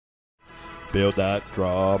Build that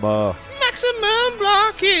drama. Maximum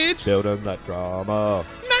blockage. Building that drama.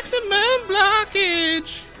 Maximum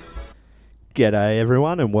blockage. G'day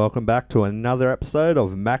everyone and welcome back to another episode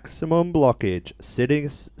of Maximum Blockage.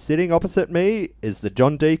 Sitting opposite me is the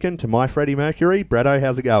John Deacon to my Freddie Mercury. Bretto,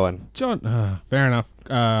 how's it going? John, fair enough.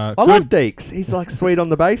 I love Deeks. He's like sweet on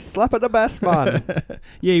the bass, slap at the bass, man.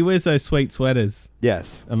 Yeah, he wears those sweet sweaters.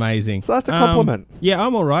 Yes. Amazing. So that's a compliment. Yeah,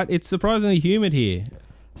 I'm all right. It's surprisingly humid here.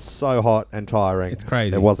 So hot and tiring. It's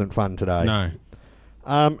crazy. It wasn't fun today.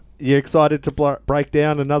 No. You excited to break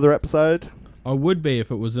down another episode? I would be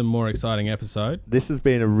if it was a more exciting episode. This has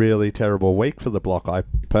been a really terrible week for the block, I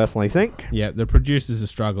personally think. Yeah, the producers are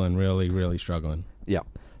struggling, really struggling. Yeah.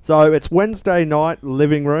 So it's Wednesday night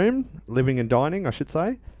living and dining, I should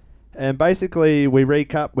say. And basically we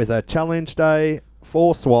recap with a challenge day,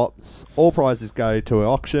 4 swaps, all prizes go to an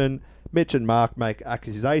auction, Mitch and Mark make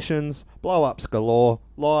accusations, blow-ups galore,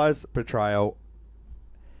 lies, betrayal,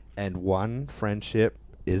 and one friendship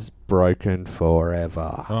is broken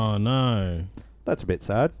forever. Oh, no. That's a bit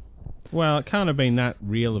sad. Well, it can't have been that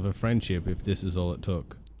real of a friendship if this is all it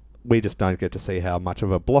took. We just don't get to see how much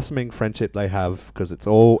of a blossoming friendship they have because it's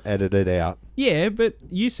all edited out. Yeah, but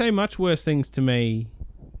you say much worse things to me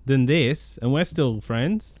than this, and we're still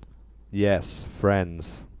friends. Yes,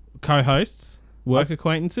 friends. Co-hosts? Work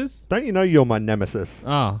acquaintances? Don't you know you're my nemesis?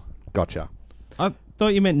 Oh. Gotcha. I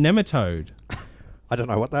thought you meant nematode. I don't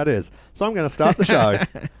know what that is. So I'm going to start the show.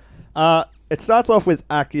 It starts off with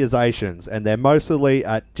accusations, and they're mostly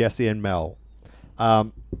at Jesse and Mel.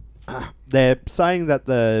 They're saying that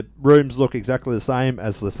the rooms look exactly the same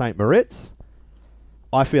as the St. Moritz.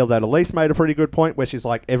 I feel that Elise made a pretty good point where she's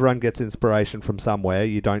like, everyone gets inspiration from somewhere.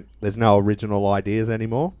 There's no original ideas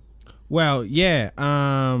anymore. Well, yeah.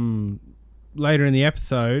 Later in the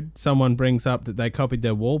episode, someone brings up that they copied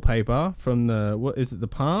their wallpaper from the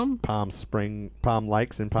Palm? Palm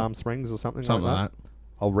Lakes in Palm Springs or something like that.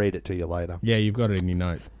 I'll read it to you later. Yeah, you've got it in your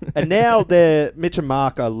notes. And now Mitch and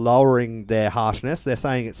Mark are lowering their harshness. They're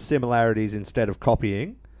saying it's similarities instead of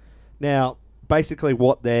copying. Now, basically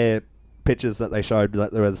what their pictures that they showed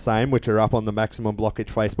that they were the same, which are up on the Maximum Blockage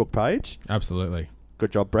Facebook page. Absolutely.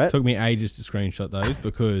 Good job, Brett. Took me ages to screenshot those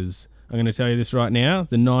because I'm going to tell you this right now.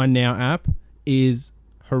 The 9Now app is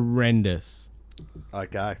horrendous.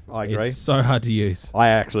 Okay, I agree. It's so hard to use. I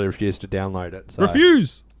actually refused to download it. So.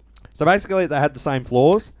 Refuse! So basically, they had the same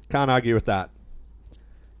flaws. Can't argue with that.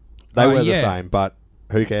 They were the same, but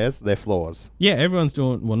who cares? They're flaws. Yeah, everyone's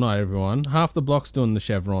doing... Well, not everyone. Half the block's doing the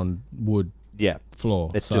chevron wood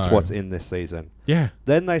floor. It's just what's in this season. Yeah.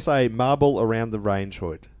 Then they say marble around the range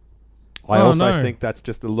hood. I also think that's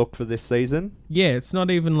just a look for this season. Yeah, it's not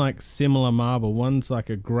even like similar marble. One's like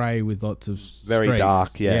a grey with lots of very streaks.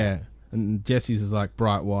 Dark, yeah. And Jesse's is like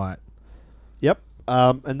bright white. Yep.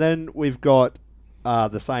 And then we've got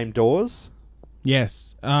the same doors.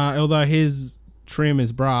 Yes. Although his trim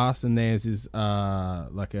is brass and theirs is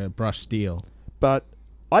like a brushed steel. But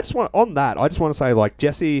I just want to say, like,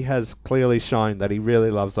 Jesse has clearly shown that he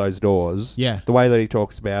really loves those doors. Yeah. The way that he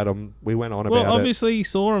talks about them, we went on about it. Well, obviously he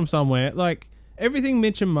saw them somewhere. Like, everything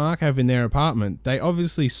Mitch and Mark have in their apartment, they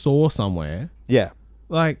obviously saw somewhere. Yeah.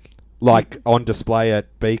 Like on display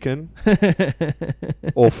at Beacon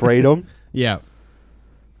or Freedom. Yeah.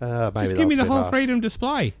 Just give me the whole Freedom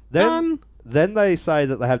display. Done. Then they say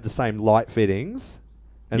that they have the same light fittings.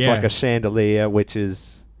 And it's like a chandelier, which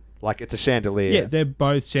is... Like, it's a chandelier. Yeah, they're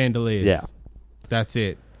both chandeliers. Yeah. That's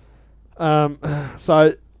it.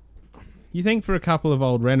 So... You think for a couple of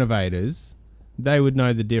old renovators, they would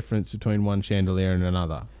know the difference between one chandelier and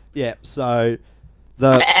another. Yeah, so...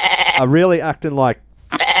 are really acting like...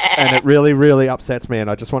 And it really, really upsets me, and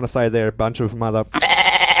I just want to say they're a bunch of mother...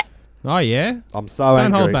 Oh, yeah? I'm so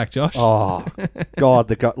angry. Don't hold back, Josh. Oh, God,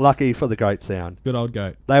 lucky for the goat sound. Good old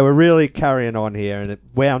goat. They were really carrying on here, and it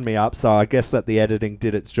wound me up, so I guess that the editing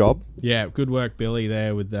did its job. Yeah, good work, Billy,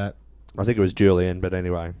 there with that. I think it was Julian, but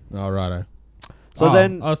anyway. Oh, righto. So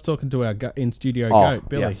then... I was talking to our in-studio goat,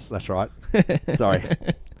 Billy. Yes, that's right. Sorry.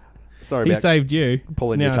 Sorry he about saved you.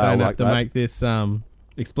 Pulling now your tail I don't like have to that. make this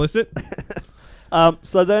explicit.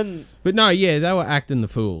 So then... But no, yeah, they were acting the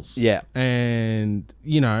fools. Yeah. And,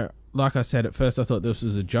 you know... Like I said, at first I thought this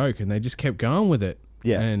was a joke, and they just kept going with it.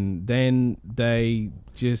 Yeah. And then they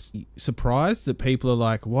just surprised that people are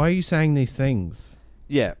like, why are you saying these things?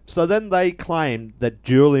 Yeah. So then they claimed that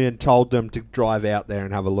Julian told them to drive out there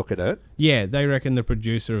and have a look at it. Yeah, they reckon the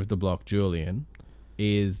producer of the block, Julian,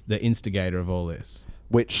 is the instigator of all this.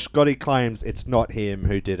 Which Scotty claims it's not him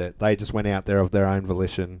who did it. They just went out there of their own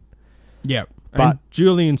volition. Yeah. But and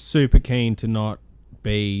Julian's super keen to not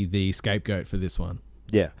be the scapegoat for this one.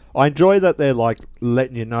 Yeah. I enjoy that they're like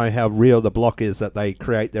letting you know how real the block is, that they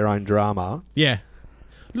create their own drama. Yeah.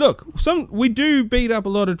 Look, we do beat up a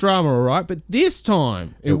lot of drama, all right, but this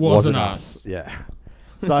time it wasn't us. Yeah.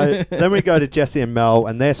 So then we go to Jesse and Mel,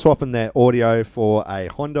 and they're swapping their audio for a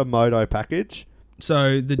Honda Moto package.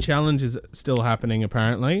 So the challenge is still happening,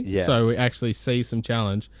 apparently. Yes. So we actually see some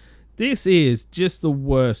challenge. This is just the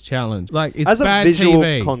worst challenge. Like, it's as a bad visual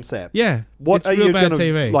TV. concept. Yeah. What it's are real you bad going to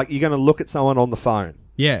TV. like? You're going to look at someone on the phone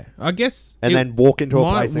Yeah, I guess and it then walk into a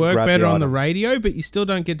might place and work grab better the on the item. radio, but you still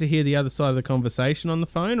don't get to hear the other side of the conversation on the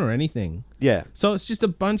phone or anything. Yeah. So it's just a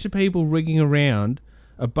bunch of people rigging around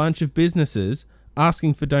a bunch of businesses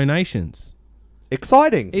asking for donations.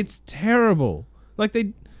 Exciting. It's terrible. Like,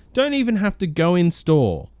 they don't even have to go in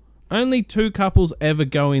store. Only 2 couples ever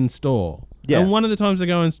go in store. Yeah. And one of the times they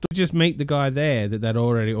go in store, just meet the guy there that they'd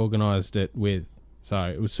already organised it with. So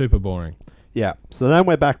it was super boring. Yeah. So then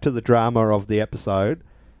we're back to the drama of the episode.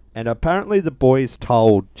 And apparently the boys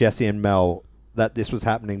told Jesse and Mel that this was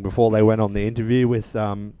happening before they went on the interview with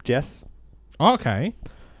Jess. Okay.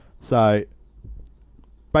 So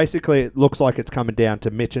basically it looks like it's coming down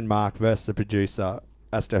to Mitch and Mark versus the producer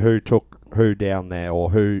as to who took who down there, or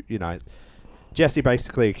who, you know. Jesse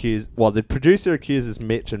basically the producer accuses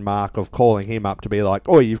Mitch and Mark of calling him up to be like,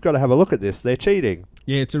 oh, you've got to have a look at this. They're cheating.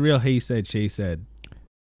 Yeah, it's a real he said, she said.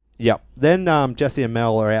 Yep. Then Jesse and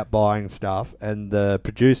Mel are out buying stuff, and the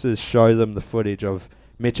producers show them the footage of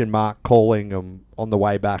Mitch and Mark calling them on the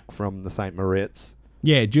way back from the St. Moritz.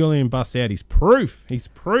 Yeah, Julian busts out his proof. He's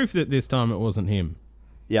proof that this time it wasn't him.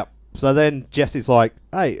 Yep. So then Jesse's like,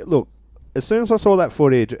 hey, look, as soon as I saw that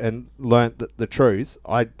footage and learnt the truth,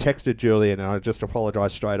 I texted Julian and I just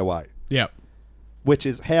apologised straight away. Yep. Which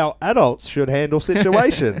is how adults should handle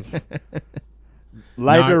situations.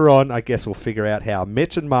 Later on, I guess we'll figure out how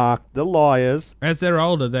Mitch and Mark, the liars... As they're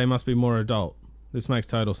older, they must be more adult. This makes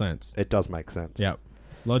total sense. It does make sense. Yep.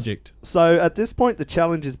 Logicked. So at this point, the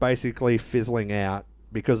challenge is basically fizzling out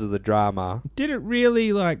because of the drama. Did it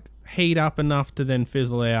really, like, heat up enough to then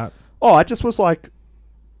fizzle out? Oh, I just was like...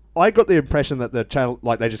 I got the impression that the channel,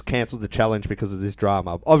 like, they just cancelled the challenge because of this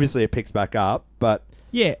drama. Obviously, it picks back up, but...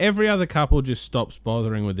 Yeah, every other couple just stops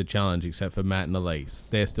bothering with the challenge except for Matt and Elise.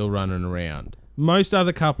 They're still running around. Most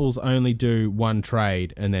other couples only do one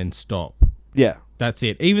trade and then stop. Yeah. That's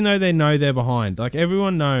it. Even though they know they're behind. Like,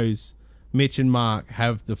 everyone knows Mitch and Mark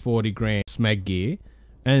have the 40 grand smeg gear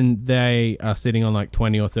and they are sitting on like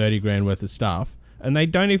 20 or 30 grand worth of stuff and they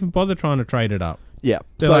don't even bother trying to trade it up. Yeah.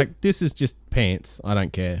 They're like, this is just pants. I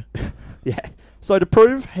don't care. Yeah. So to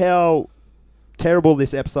prove how terrible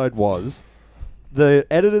this episode was, the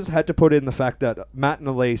editors had to put in the fact that Matt and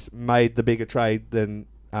Elise made the bigger trade than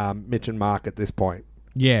Mitch and Mark at this point.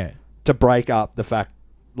 Yeah. To break up the fact,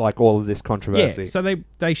 like, all of this controversy. Yeah, so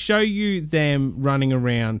they show you them running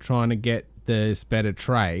around trying to get this better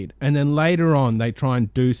trade, and then later on they try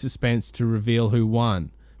and do suspense to reveal who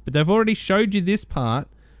won. But they've already showed you this part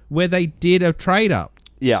where they did a trade up.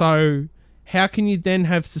 Yeah. So how can you then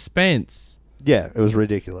have suspense? Yeah, it was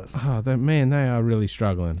ridiculous. Oh, they are really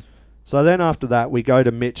struggling. So then after that, we go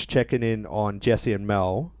to Mitch checking in on Jesse and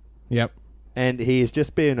Mel. Yep. And he's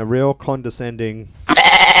just being a real condescending...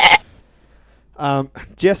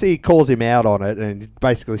 Jesse calls him out on it and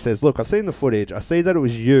basically says, look, I've seen the footage. I see that it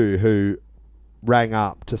was you who rang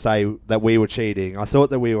up to say that we were cheating. I thought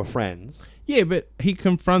that we were friends. Yeah, but he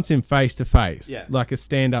confronts him face to face. Yeah. Like a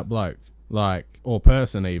stand-up bloke. Like, or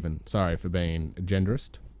person even. Sorry for being a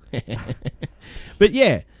genderist. But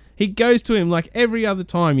yeah, he goes to him like every other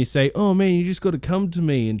time you say, oh man, you just got to come to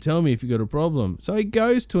me and tell me if you got a problem. So he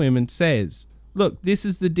goes to him and says, look, this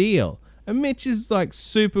is the deal. And Mitch is like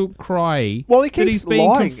super cryy. Well, he that keeps he's being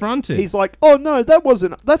lying. confronted. He's like, oh no,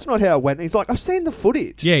 that's not how it went. He's like, I've seen the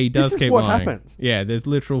footage. Yeah, he does this keep is what lying. happens. Yeah, there's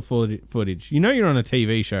literal footage. You know you're on a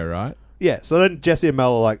TV show, right? Yeah, so then Jesse and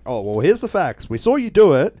Mel are like, oh, well, here's the facts. We saw you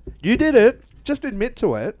do it. You did it. Just admit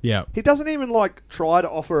to it. Yeah. He doesn't even, like, try to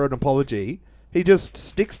offer an apology. He just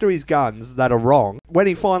sticks to his guns that are wrong. When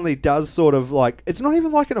he finally does sort of, like... It's not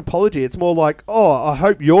even like an apology. It's more like, oh, I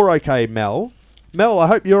hope you're okay, Mel. Mel, I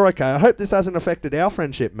hope you're okay. I hope this hasn't affected our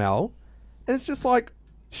friendship, Mel. And it's just like,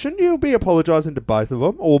 shouldn't you be apologising to both of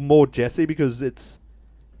them? Or more Jesse because it's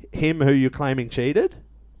him who you're claiming cheated?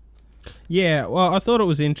 Yeah, well, I thought it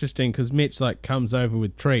was interesting because Mitch like comes over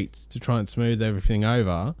with treats to try and smooth everything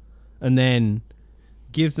over, and then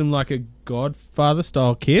gives him like a Godfather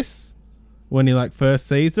style kiss when he like first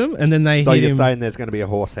sees him, and then they so hit you're him. saying there's going to be a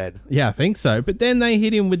horse head? Yeah, I think so. But then they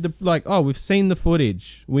hit him with the like, oh, we've seen the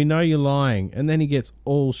footage, we know you're lying, and then he gets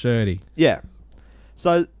all shirty. Yeah.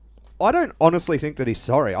 So I don't honestly think that he's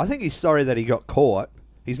sorry. I think he's sorry that he got caught.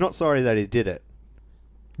 He's not sorry that he did it.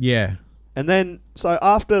 Yeah. And then, so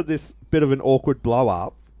after this bit of an awkward blow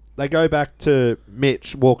up, they go back to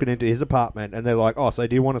Mitch walking into his apartment and they're like, oh, so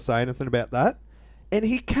do you want to say anything about that? And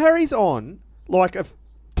he carries on like a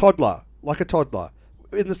toddler,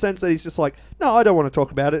 in the sense that he's just like, no, I don't want to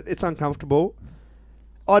talk about it. It's uncomfortable.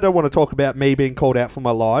 I don't want to talk about me being called out for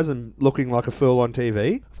my lies and looking like a fool on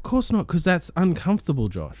TV. Of course not, because that's uncomfortable,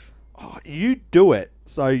 Josh. Oh, you do it,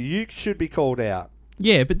 so you should be called out.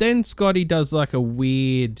 Yeah, but then Scotty does like a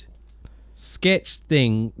weird sketch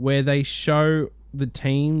thing where they show the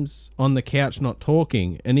teams on the couch not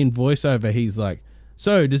talking, and in voiceover he's like,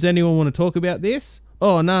 so does anyone want to talk about this?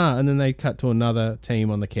 Oh, nah. And then they cut to another team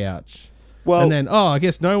on the couch. Well, And then, oh, I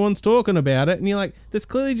guess no one's talking about it. And you're like, there's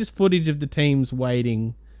clearly just footage of the teams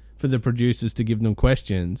waiting for the producers to give them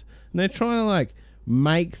questions. And they're trying to, like,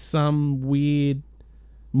 make some weird,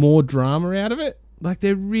 more drama out of it. Like,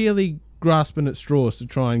 they're really grasping at straws to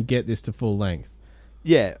try and get this to full length.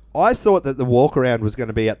 yeah, I thought that the walk around was going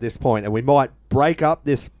to be at this point, and we might break up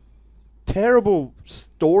this terrible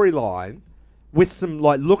storyline with some,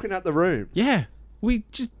 like, looking at the room. Yeah. We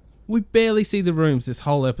barely see the rooms this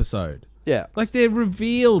whole episode. Yeah. Like, they're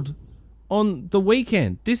revealed on the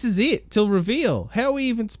weekend. This is it, till reveal. How are we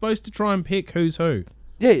even supposed to try and pick who's who?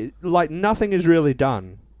 Yeah, like, nothing is really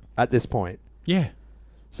done at this point. Yeah.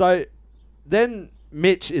 So then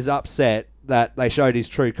Mitch is upset that they showed his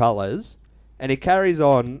true colours, and he carries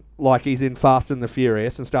on like he's in Fast and the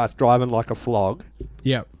Furious and starts driving like a flog.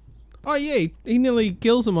 Yep. Oh, yeah, he nearly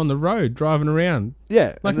kills him on the road driving around.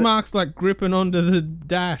 Yeah. Like, Mark's, like, gripping onto the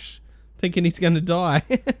dash, thinking he's going to die.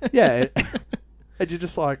 Yeah. And you're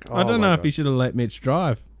just like, oh, I don't know my if he should have let Mitch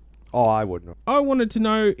drive. Oh, I wouldn't have. I wanted to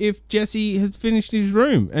know if Jesse has finished his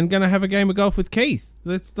room and going to have a game of golf with Keith.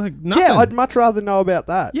 That's, like, nothing. Yeah, I'd much rather know about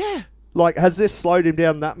that. Yeah. Like, has this slowed him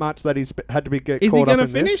down that much that he's had to be get Is caught he up going to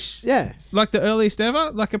in finish? this? Yeah. Like the earliest ever?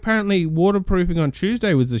 Like, apparently waterproofing on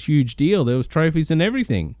Tuesday was a huge deal. There was trophies and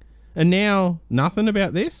everything. And now, nothing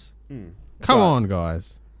about this? Come on,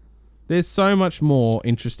 guys. There's so much more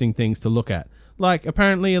interesting things to look at. Like,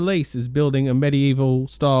 apparently Elise is building a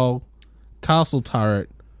medieval-style castle turret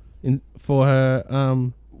for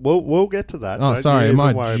her... We'll get to that. Oh, Don't sorry. you Am even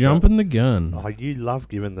I worry jumping the gun? Oh, you love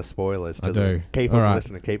giving the spoilers to I them. do. Keep All them right.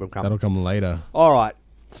 listening. Keep them coming. That'll come later. All right.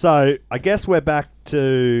 So, I guess we're back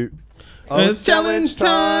to... It's challenge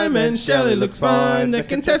time and Shelley looks fine. The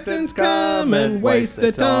contestants come and waste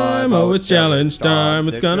their time. Oh, it's challenge time.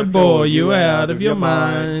 It's gonna bore you out of your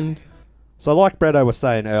mind. So like Bretto was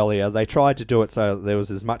saying earlier, they tried to do it so there was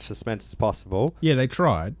as much suspense as possible. Yeah, they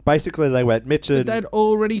tried. Basically, they went, Mitch and... But they'd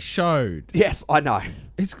already showed. Yes, I know.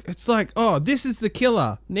 It's like, oh, this is the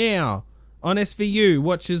killer. Now, on SVU,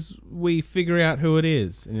 watch as we figure out who it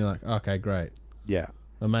is. And you're like, okay, great. Yeah.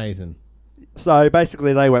 Amazing. So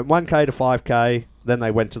basically, they went 1K to 5K. Then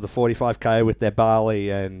they went to the 45K with their barley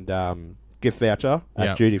and gift voucher at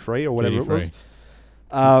Yep. duty free or whatever Duty it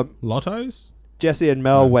was. Lottos? Jesse and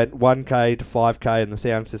Mel No. went 1K to 5K, and the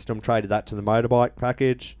sound system traded that to the motorbike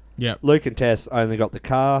package. Yep. Luke and Tess only got the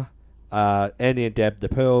car. Andy and Deb the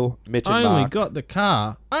Pearl. Mitch and Only Mark. got the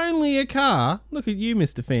car. Only a car? Look at you,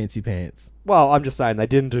 Mr. Fancy Pants. Well, I'm just saying they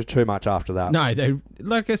didn't do too much after that. No, they,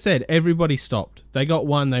 like I said, everybody stopped. They got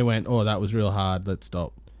one, they went, oh, that was real hard, let's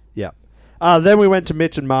stop. Yeah. Then we went to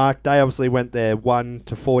Mitch and Mark. They obviously went their 1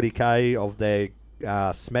 to 40K of their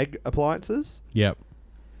Smeg appliances. Yep.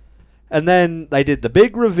 And then they did the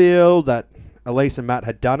big reveal that Elise and Matt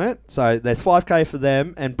had done it. So there's 5K for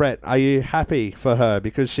them. And Brett, are you happy for her?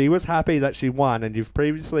 Because she was happy that she won, and you've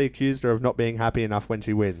previously accused her of not being happy enough when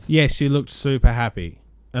she wins. Yes, she looked super happy.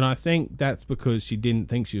 And I think that's because she didn't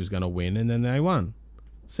think she was going to win, and then they won.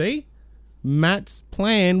 See? Matt's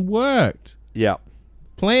plan worked. Yeah.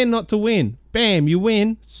 Plan not to win. Bam, you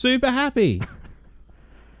win. Super happy.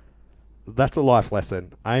 That's a life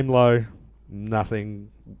lesson. Aim low, nothing,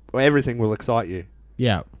 everything will excite you.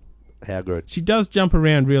 Yeah. How good. She does jump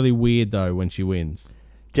around really weird, though, when she wins.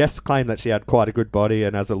 Jess claimed that she had quite a good body,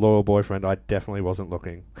 and as a loyal boyfriend, I definitely wasn't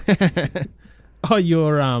looking. Oh,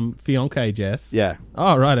 your fiancé, Jess? Yeah.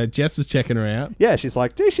 Oh, right. Jess was checking her out. Yeah, she's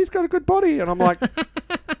like, gee, she's got a good body. And I'm like,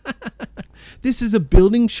 This is a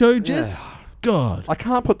building show, Jess? Yeah. God. I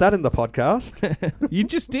can't put that in the podcast. You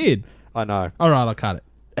just did. I know. All right, I'll cut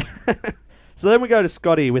it. So then we go to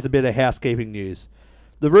Scotty with a bit of housekeeping news.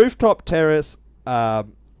 The rooftop terrace,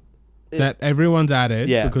 That everyone's added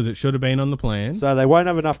Yeah. because it should have been on the plan. so they won't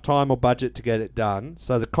have enough time or budget to get it done.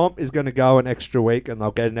 So the comp is going to go an extra week, and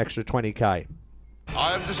they'll get an extra 20K.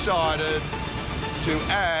 I have decided to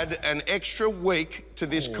add an extra week to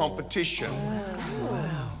this competition.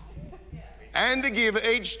 And to give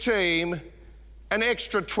each team an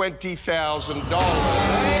extra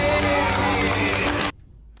 $20,000.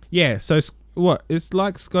 Yeah, so what? It's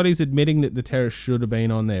like Scotty's admitting that the terrace should have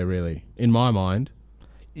been on there, really, in my mind.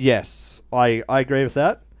 Yes, I agree with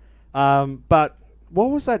that. But what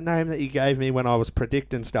was that name that you gave me when I was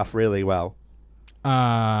predicting stuff really well?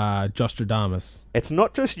 Jostradamus. It's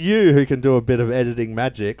not just you who can do a bit of editing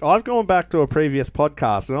magic. I've gone back to a previous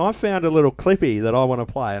podcast and I found a little clippy that I want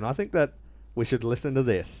to play, and I think that we should listen to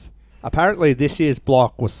this. Apparently, this year's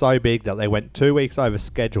block was so big that they went 2 weeks over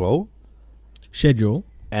schedule,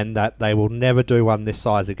 and that they will never do one this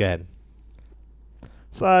size again.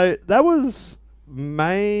 So that was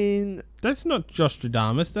main. That's not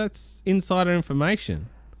Jostradamus. That's insider information.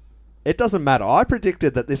 It doesn't matter. I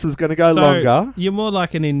predicted that this was going to go So longer. you're more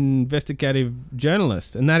like an investigative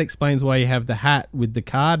journalist, and that explains why you have the hat with the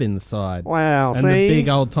card in the side Wow, and see? the big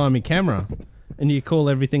old-timey camera, and you call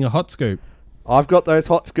everything a hot scoop. I've got those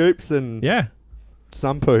hot scoops and Yeah,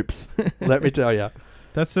 some poops, let me tell you.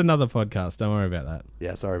 that's another podcast. Don't worry about that.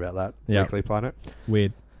 Yeah, sorry about that. Yep. Weekly Planet.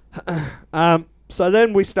 Weird. So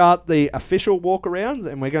then we start the official walk-arounds,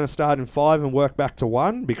 and we're going to start in 5 and work back to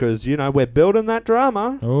 1 because, you know, we're building that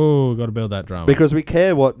drama Oh, got to build that drama. because we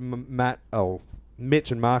care what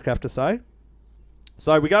Mitch and Mark have to say.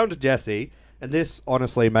 So we go into Jesse, and this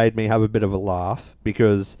honestly made me have a bit of a laugh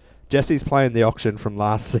because Jesse's playing the auction from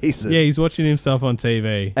last season. Yeah, he's watching himself on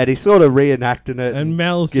TV. And he's sort of reenacting it. And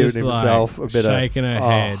Mel's giving just himself like a bit shaking of,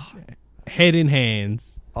 her head in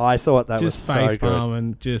hands, I thought that was just so face good.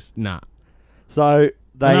 palming, just nah. So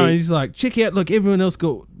they... No, he's like, check out, look, everyone else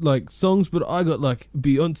got like songs, but I got like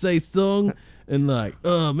Beyonce's song, and like,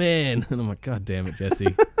 oh man, and I'm like, God damn it,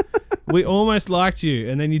 Jesse, we almost liked you,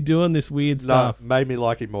 and then you're doing this weird stuff. made me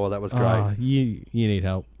like him more. That was great. Oh, you need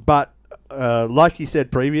help. But like you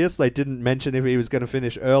said previous, they didn't mention if he was going to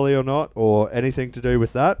finish early or not, or anything to do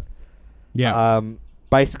with that. Yeah.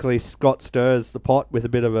 Basically, Scott stirs the pot with a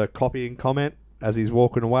bit of a copying comment as he's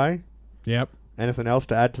walking away. Yep. Anything else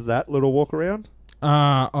to add to that little walk around?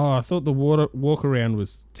 I thought the walk around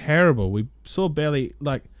was terrible. We saw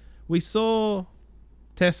we saw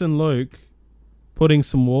Tess and Luke putting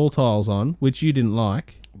some wall tiles on, which you didn't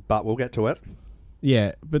like. But we'll get to it.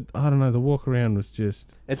 Yeah, but I don't know. The walk around was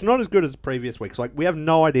just. It's not as good as previous weeks. Like, we have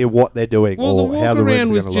no idea what they're doing Well, or the how walk the around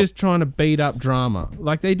rooms was are going to just trying to beat up drama.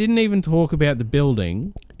 Like, they didn't even talk about the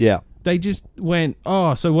building. look. Yeah. They just went,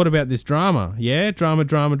 oh, so what about this drama? Yeah, drama.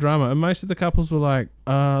 And most of the couples were like,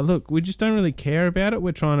 look, we just don't really care about it.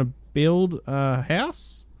 We're trying to build a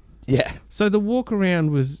house. Yeah. So the walk around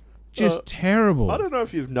was just terrible. I don't know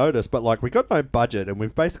if you've noticed, but like, we got no budget and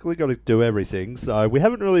we've basically got to do everything. So we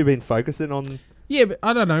haven't really been focusing on Yeah, but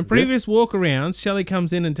I don't know. Previous walk arounds, Shelley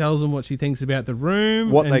comes in and tells them what she thinks about the room.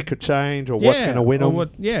 what and they could change or what's going to win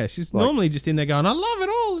them. She's Like- normally just in there going, I love it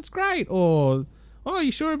all. It's great. Or, oh,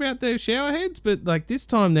 you sure about the shower heads? But like this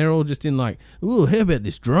time they're all just in like, ooh, how about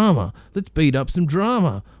this drama? Let's beat up some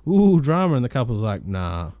drama. Ooh, drama. And the couple's like,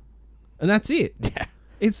 nah. And that's it. Yeah.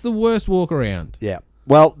 It's the worst walk around. Yeah.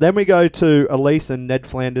 Well, then we go to Elise and Ned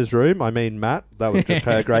Flanders' room. I mean, Matt. That was just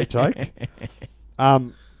her great joke.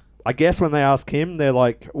 I guess when they ask him, they're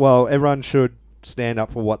like, well, everyone should stand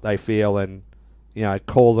up for what they feel and, you know,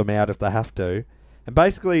 call them out if they have to. And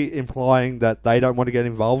basically implying that they don't want to get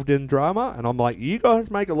involved in drama. And I'm like, you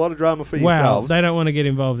guys make a lot of drama for Well, yourselves. they don't want to get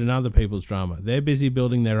involved in other people's drama. They're busy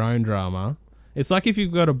building their own drama. It's like if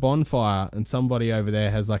you've got a bonfire and somebody over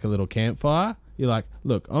there has like a little campfire. You're like,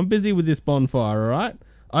 look, I'm busy with this bonfire, all right?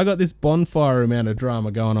 I got this bonfire amount of drama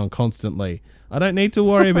going on constantly. I don't need to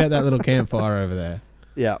worry about that little campfire over there.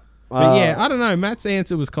 Yeah. But yeah, I don't know. Matt's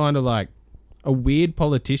answer was kind of like a weird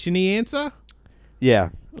politician-y answer. Yeah.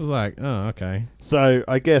 I was like, oh, okay. So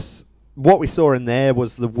I guess what we saw in there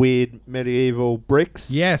was the weird medieval bricks.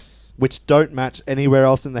 Yes. Which don't match anywhere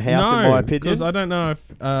else in the house, in my opinion. Because I don't know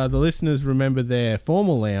if the listeners remember their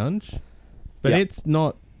formal lounge, but Yep. it's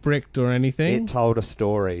not bricked or anything. It told a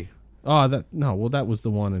story. That was the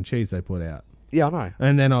wine and cheese they put out. Yeah, I know.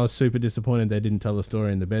 And then I was super disappointed they didn't tell the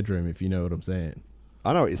story in the bedroom, if you know what I'm saying.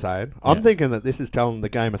 I know what you're saying. I'm thinking that this is telling the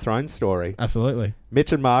Game of Thrones story. Absolutely.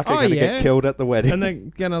 Mitch and Mark are going to get killed at the wedding. And they're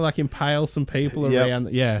going to like impale some people Yep.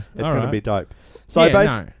 around. Yeah. It's going to be dope. So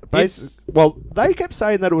well, they kept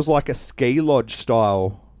saying that it was like a ski lodge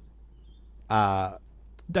style.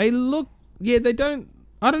 They look, they don't,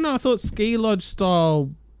 I don't know, I thought ski lodge style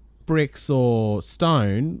bricks or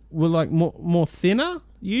stone were like more thinner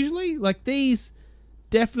usually. Like these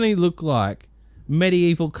definitely look like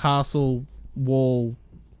medieval castle wall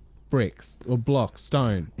bricks or block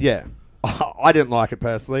stone. Yeah. I didn't like it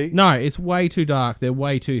personally. No, it's way too dark. They're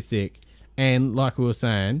way too thick. And like we were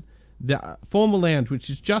saying, the formal lounge, which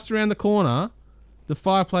is just around the corner, the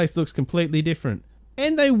fireplace looks completely different.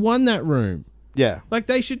 And they won that room. Yeah. Like,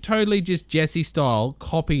 they should totally just Jesse style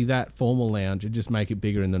copy that formal lounge and just make it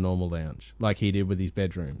bigger in the normal lounge, like he did with his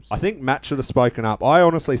bedrooms. I think Matt should have spoken up. I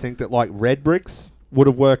honestly think that like red bricks would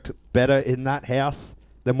have worked better in that house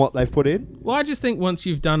than what they've put in. Well, I just think once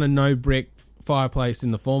you've done a no brick fireplace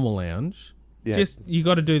in the formal lounge, just you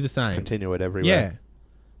got to do the same. Continue it Yeah. everywhere.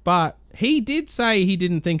 But he did say he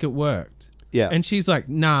didn't think it worked. Yeah. And she's like,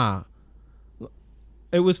 nah.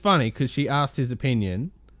 It was funny because she asked his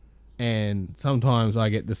opinion, and sometimes I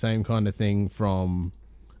get the same kind of thing from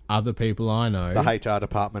other people I know. The HR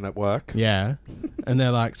department at work. Yeah. And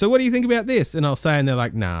they're like, so what do you think about this? And I'll say, and they're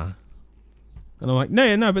like, nah. And I'm like,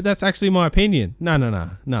 no, but that's actually my opinion. No,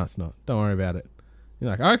 it's not. Don't worry about it. You're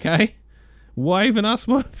like, okay. Why even ask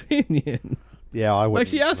my opinion? Yeah, I would. Like,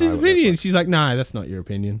 she asked his opinion. She's like, no, that's not your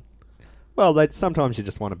opinion. Well, sometimes you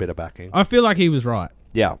just want a bit of backing. I feel like he was right.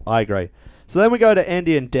 Yeah, I agree. So then we go to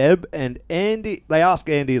Andy and Deb, and Andy, they ask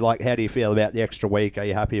Andy, like, how do you feel about the extra week? Are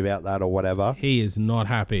you happy about that or whatever? He is not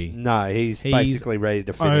happy. No, he's basically ready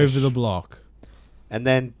to finish. Over the block. And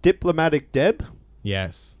then diplomatic Deb,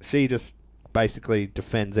 Yes. she just basically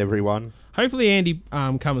defends everyone. Hopefully Andy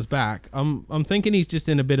comes back. I'm thinking he's just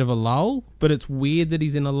in a bit of a lull, but it's weird that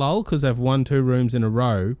he's in a lull because they've won 2 rooms in a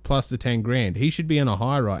row plus the 10 grand. He should be on a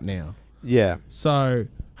high right now. Yeah. So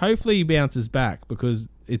hopefully he bounces back because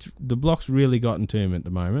the block's really gotten to him at the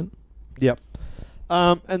moment. Yep.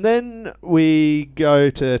 And then we go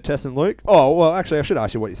to Tess and Luke. Oh, well, actually, I should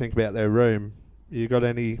ask you what you think about their room. You got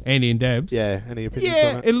any... Andy and Debs. Yeah, any opinions Yeah,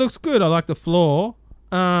 on it? it looks good. I like the floor.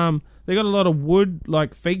 They got a lot of wood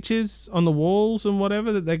like features on the walls and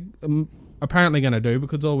whatever that they're apparently going to do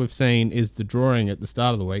because all we've seen is the drawing at the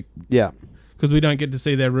start of the week. Yeah. Because we don't get to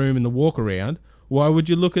see their room in the walk around. Why would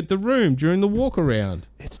you look at the room during the walk around?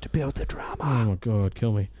 It's to build the drama. Oh my God,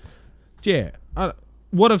 kill me. Yeah,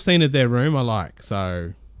 what I've seen of their room I like,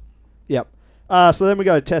 so... Yep. So then we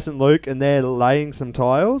go to Tess and Luke, and they're laying some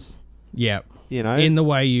tiles. Yep. You know? In the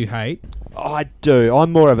way you hate. I do.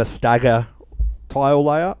 I'm more of a stagger tile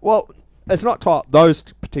layer. Well, it's not those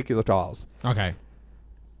particular tiles. Okay.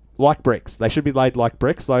 Like bricks. They should be laid like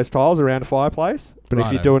bricks, those tiles around a fireplace. But if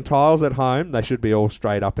you're Righto. doing tiles at home, they should be all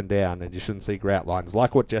straight up and down, and you shouldn't see grout lines,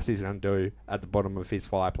 like what Jesse's going to do at the bottom of his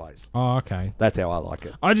fireplace. Oh, okay. That's how I like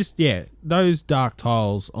it. I just, those dark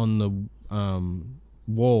tiles on the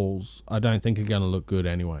walls I don't think are going to look good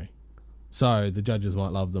anyway. So the judges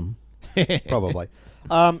might love them. Probably.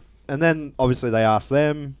 And then, obviously, they ask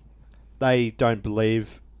them. They don't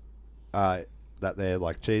believe that they're,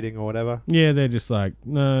 like, cheating or whatever. Yeah, they're just like,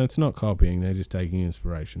 no, it's not copying. They're just taking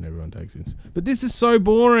inspiration. Everyone takes it. But this is so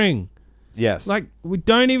boring. Yes. Like, we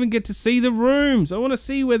don't even get to see the rooms. I want to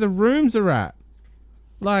see where the rooms are at.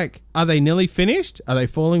 Like, are they nearly finished? Are they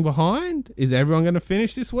falling behind? Is everyone going to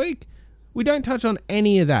finish this week? We don't touch on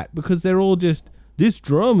any of that because they're all just, this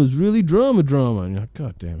drama's really drama. And you're like,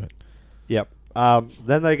 God damn it. Yep.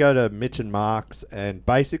 Then they go to Mitch and Mark's, and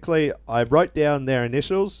basically I wrote down their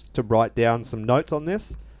initials to write down some notes on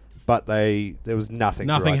this, but there was nothing.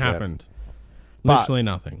 Nothing to write down. happened. But Literally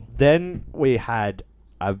nothing. Then we had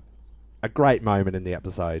a great moment in the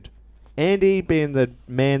episode. Andy, being the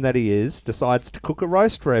man that he is, decides to cook a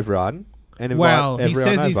roast for everyone and invite Well, he everyone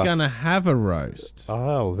says over. he's going to have a roast.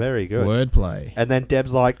 Oh, very good. Wordplay. And then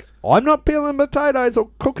Deb's like, I'm not peeling potatoes or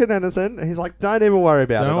cooking anything. And he's like, don't even worry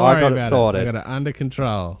about Don't it. worry I got about it sorted. I got it under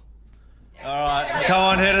control. All right, come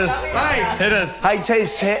on, hit us. Hey. Hit us. Hey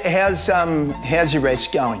Tess, how's your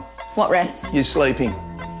rest going? What rest? You're sleeping.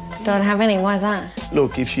 Don't have any. Why's that?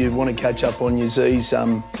 Look, if you want to catch up on your Z's,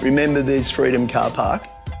 remember there's Freedom Car Park.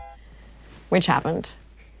 Which happened.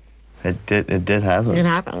 It did happen. It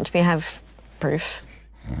happened. We have proof.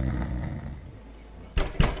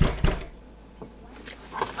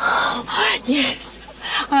 Yes.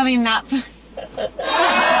 I mean that.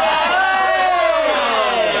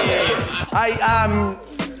 Hey,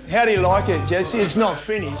 how do you like it, Jesse? It's not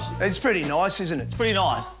finished. It's pretty nice, isn't it? It's pretty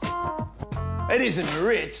nice. It isn't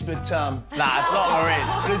Ritz, but Nah, it's not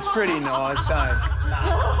Maritz. but it's pretty nice, eh?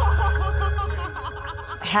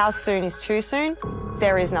 How soon is too soon?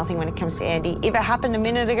 There is nothing when it comes to Andy. If it happened a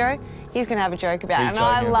minute ago, he's going to have a joke about it. He's And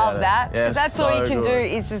I joking love about it. that. Yeah, Because that's all so you can good. do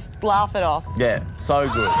is just laugh it off. Yeah, so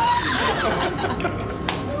good. I'm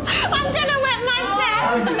going to wet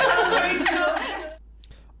myself.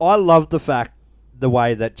 I love the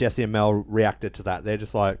way that Jesse and Mel reacted to that. They're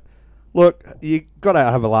just like, look, you got to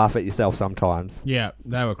have a laugh at yourself sometimes. Yeah,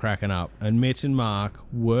 they were cracking up. And Mitch and Mark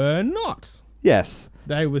were not. Yes.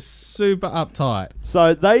 They were super uptight.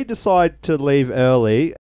 So they decide to leave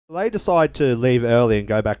early. They decide to leave early and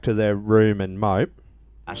go back to their room and mope.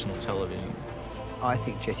 National television. I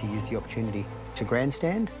think Jesse used the opportunity to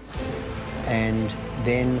grandstand. and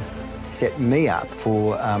then set me up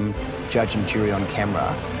for judge and jury on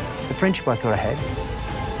camera. The friendship I thought I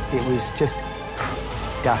had, it was just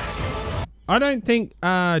dust. I don't think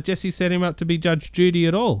Jesse set him up to be Judge Judy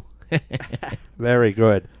at all. Very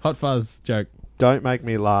good. Hot Fuzz joke. Don't make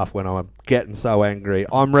me laugh when I'm getting so angry.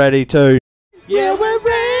 I'm ready to. Yeah, we're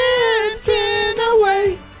ranting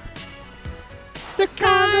away. The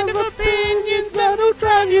kind of opinions that'll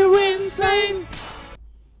drive you insane.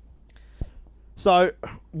 So,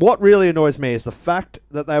 what really annoys me is the fact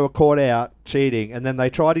that they were caught out cheating, and then they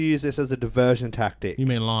try to use this as a diversion tactic. You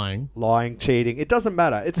mean lying? Lying, cheating. It doesn't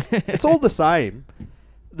matter. It's all the same.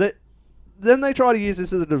 Then they try to use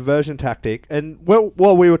this as a diversion tactic, and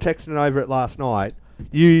while we were texting over it last night,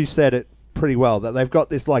 you said it pretty well, that they've got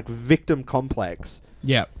this like victim complex.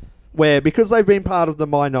 Yep. Where because they've been part of the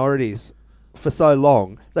minorities for so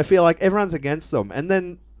long, they feel like everyone's against them, and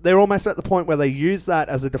then they're almost at the point where they use that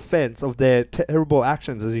as a defense of their terrible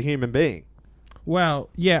actions as a human being. Well,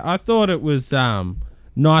 yeah, I thought it was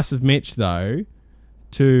nice of Mitch, though,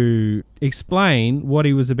 to explain what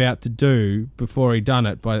he was about to do before he done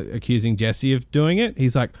it by accusing Jesse of doing it.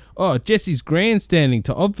 He's like, oh, Jesse's grandstanding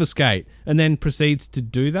to obfuscate, and then proceeds to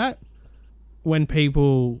do that when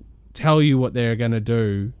people tell you what they're going to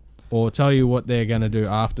do or tell you what they're going to do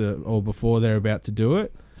after or before they're about to do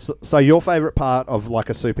it. So your favourite part of like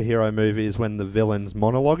a superhero movie is when the villain's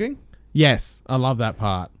monologuing? Yes, I love that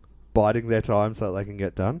part. Biding their time so that they can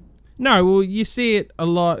get done? No, well, you see it a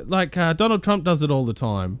lot. Like Donald Trump does it all the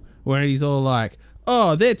time, where he's all like,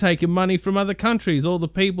 oh, they're taking money from other countries. All the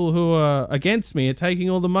people who are against me are taking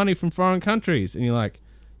all the money from foreign countries. And you're like,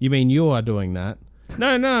 you mean you are doing that?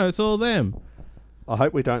 No, it's all them. I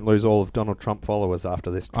hope we don't lose all of Donald Trump followers after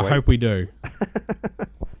this tweet. I hope we do.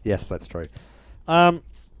 Yes, that's true.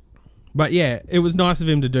 But yeah, it was nice of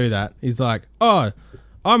him to do that. He's like, oh,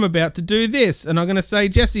 I'm about to do this, and I'm going to say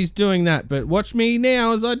Jesse's doing that, but watch me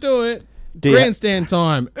now as I do it. Grandstand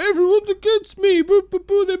time. Everyone's against me. Boo, boo,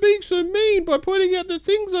 boo. They're being so mean by pointing out the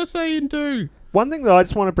things I say and do. One thing that I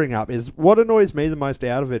just want to bring up is what annoys me the most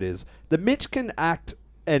out of it is that Mitch can act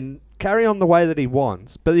and carry on the way that he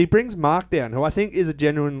wants, but he brings Mark down, who I think is a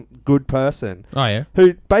genuine good person. Oh, yeah.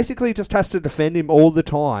 Who basically just has to defend him all the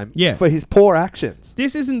time for his poor actions.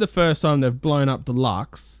 This isn't the first time they've blown up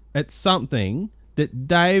Deluxe. It's something that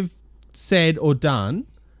they've said or done,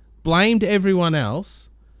 blamed everyone else,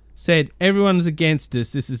 said everyone's against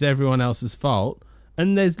us, this is everyone else's fault,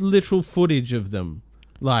 and there's literal footage of them.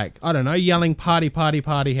 Like, I don't know, yelling party, party,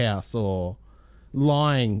 party house, or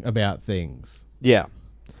lying about things. Yeah.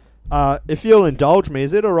 If you'll indulge me,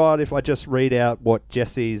 is it alright if I just read out what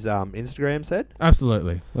Jesse's Instagram said?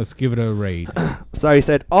 Absolutely. Let's give it a read. So he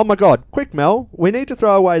said, oh my god, quick Mel, we need to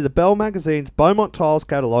throw away the Bell Magazine's Beaumont Tiles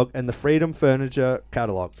catalogue and the Freedom Furniture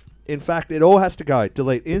catalogue. In fact, it all has to go.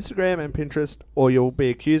 Delete Instagram and Pinterest or you'll be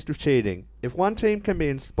accused of cheating. If one team can be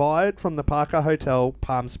inspired from the Parker Hotel,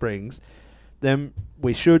 Palm Springs, then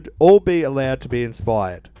we should all be allowed to be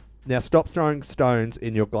inspired. Now stop throwing stones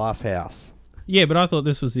in your glass house. Yeah, but I thought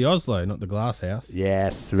this was the Oslo, not the Glass House.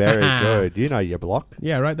 Yes, very good. You know your block.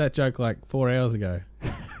 Yeah, I wrote that joke like 4 hours ago.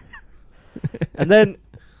 And then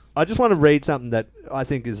I just want to read something that I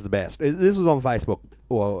think is the best. This was on Facebook,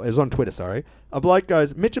 or it was on Twitter, sorry. A bloke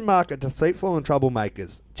goes, Mitch and Mark are deceitful and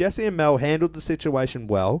troublemakers. Jesse and Mel handled the situation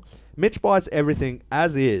well. Mitch buys everything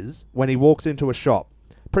as is when he walks into a shop.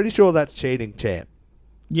 Pretty sure that's cheating, champ.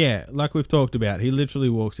 Yeah, like we've talked about, he literally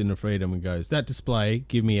walks into Freedom and goes, that display,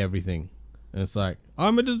 give me everything. And it's like,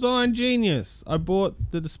 I'm a design genius. I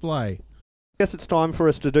bought the display. I guess it's time for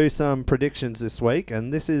us to do some predictions this week,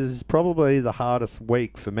 and this is probably the hardest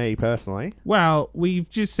week for me personally. Well, we've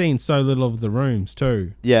just seen so little of the rooms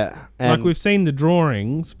too. Yeah. Like we've seen the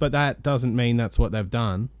drawings, but that doesn't mean that's what they've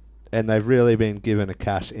done. And they've really been given a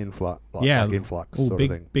cash influx, like influx sort of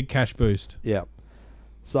thing. Big cash boost. Yeah.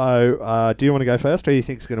 So, do you want to go first? Who do you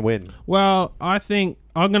think is going to win? Well, I think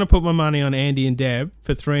I'm going to put my money on Andy and Deb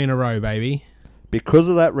for 3 in a row, baby. Because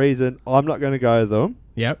of that reason, I'm not going to go with them.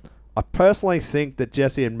 Yep. I personally think that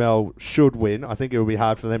Jesse and Mel should win. I think it would be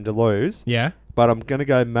hard for them to lose. Yeah. But I'm going to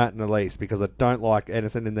go Matt and Elise because I don't like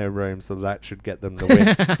anything in their room, so that should get them the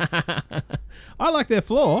win. I like their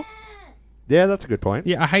floor. Yeah, that's a good point.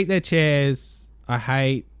 Yeah, I hate their chairs. I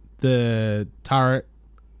hate the turret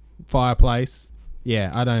fireplace.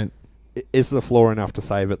 Yeah, I don't. Is the floor enough to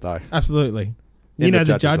save it, though? Absolutely. You know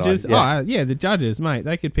the judges? Yeah. Oh, yeah, the judges, mate.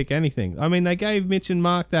 They could pick anything. I mean, they gave Mitch and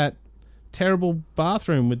Mark that terrible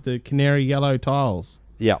bathroom with the canary yellow tiles.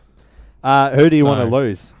 Yeah. Who do you want to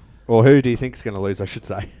lose? Or who do you think is going to lose, I should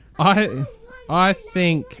say? I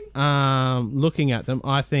think, looking at them,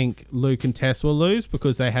 I think Luke and Tess will lose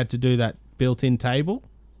because they had to do that built-in table.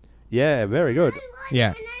 Yeah, very good.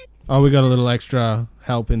 Yeah. Oh, we got a little extra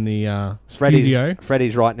help in the studio.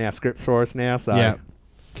 Freddie's writing our scripts for us now, so... Yeah.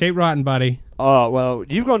 Keep writing, buddy. Oh, well,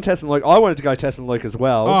 you've gone Tess and Luke. I wanted to go Tess and Luke as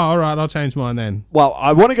well. Oh, all right. I'll change mine then. Well,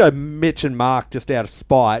 I want to go Mitch and Mark just out of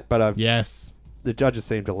spite, but Yes. the judges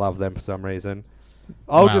seem to love them for some reason.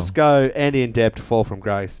 I'll Wow. just go Andy and Deb to fall from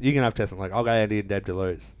grace. You can have Tess and Luke. I'll go Andy and Deb to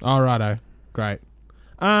lose. All righto. Great.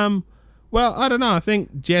 Well, I don't know. I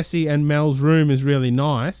think Jesse and Mel's room is really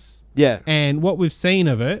nice. Yeah. And what we've seen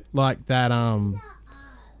of it, like that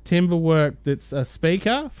timber work that's a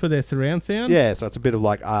speaker for their surround sound. Yeah, so it's a bit of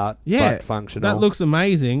like art, Yeah, but functional. that looks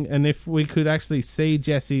amazing. And if we could actually see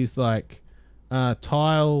Jesse's like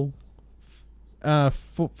tile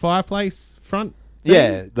fireplace front thing.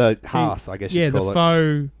 Yeah, the hearth, I guess you'd call the it.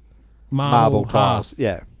 faux marble tiles. hearth.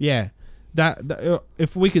 Yeah. Yeah, that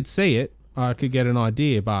if we could see it, I could get an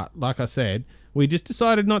idea. But like I said, we just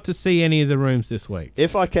decided not to see any of the rooms this week.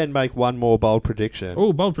 If I can make one more bold prediction.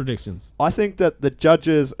 Oh, bold predictions. I think that the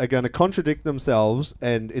judges are going to contradict themselves,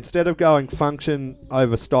 and instead of going function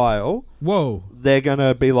over style, Whoa. they're going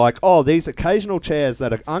to be like, oh, these occasional chairs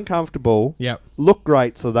that are uncomfortable Yep. look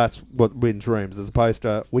great, so that's what wins rooms, as opposed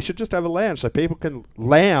to we should just have a lounge so people can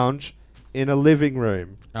lounge in a living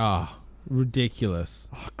room. Ah, ridiculous.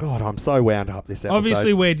 Oh, God, I'm so wound up this episode.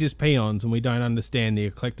 Obviously, we're just peons and we don't understand the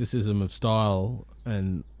eclecticism of style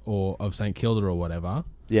or of St Kilda or whatever.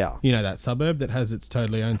 Yeah. You know, that suburb that has its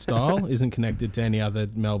totally own style, isn't connected to any other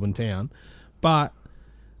Melbourne town. But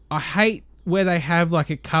I hate where they have like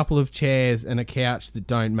a couple of chairs and a couch that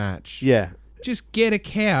don't match. Yeah. Just get a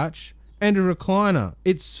couch and a recliner.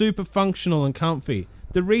 It's super functional and comfy.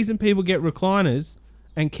 The reason people get recliners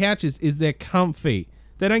and couches is they're comfy.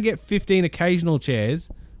 They don't get 15 occasional chairs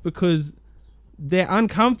because they're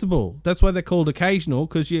uncomfortable. That's why they're called occasional,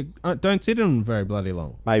 because you don't sit in them very bloody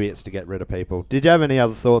long. Maybe it's to get rid of people. Did you have any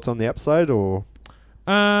other thoughts on the episode, or...?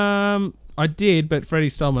 I did, but Freddie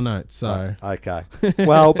stole my notes, so... Okay.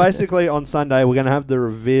 Well, basically on Sunday we're going to have the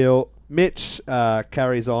reveal. Mitch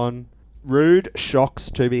carries on. Rude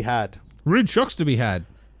shocks to be had. Rude shocks to be had.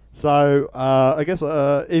 So, I guess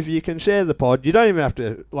if you can share the pod, you don't even have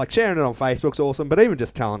to, like, sharing it on Facebook's awesome, but even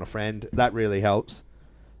just telling a friend, that really helps.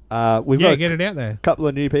 We've got get it out there. a couple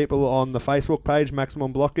of new people on the Facebook page,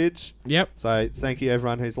 Maximum Blockage. Yep. So, thank you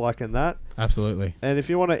everyone who's liking that. Absolutely. And if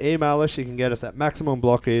you want to email us, you can get us at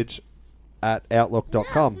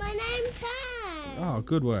maximumblockage@outlook.com. My name's Sam. Oh,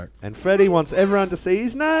 good work. And Freddie wants everyone to see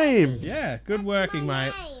his name. Yeah, good working,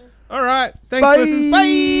 mate. Name. All right. Thanks, Bye. listeners.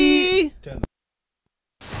 Bye.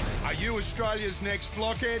 Are you Australia's next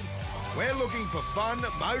blockhead? We're looking for fun,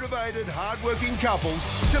 motivated, hard-working couples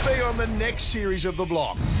to be on the next series of The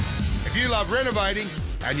Block. If you love renovating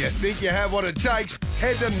and you think you have what it takes,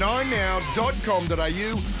 head to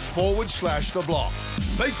 9now.com.au/The Block.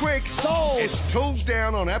 Be quick. Sold. It's tools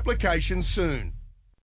down on applications soon.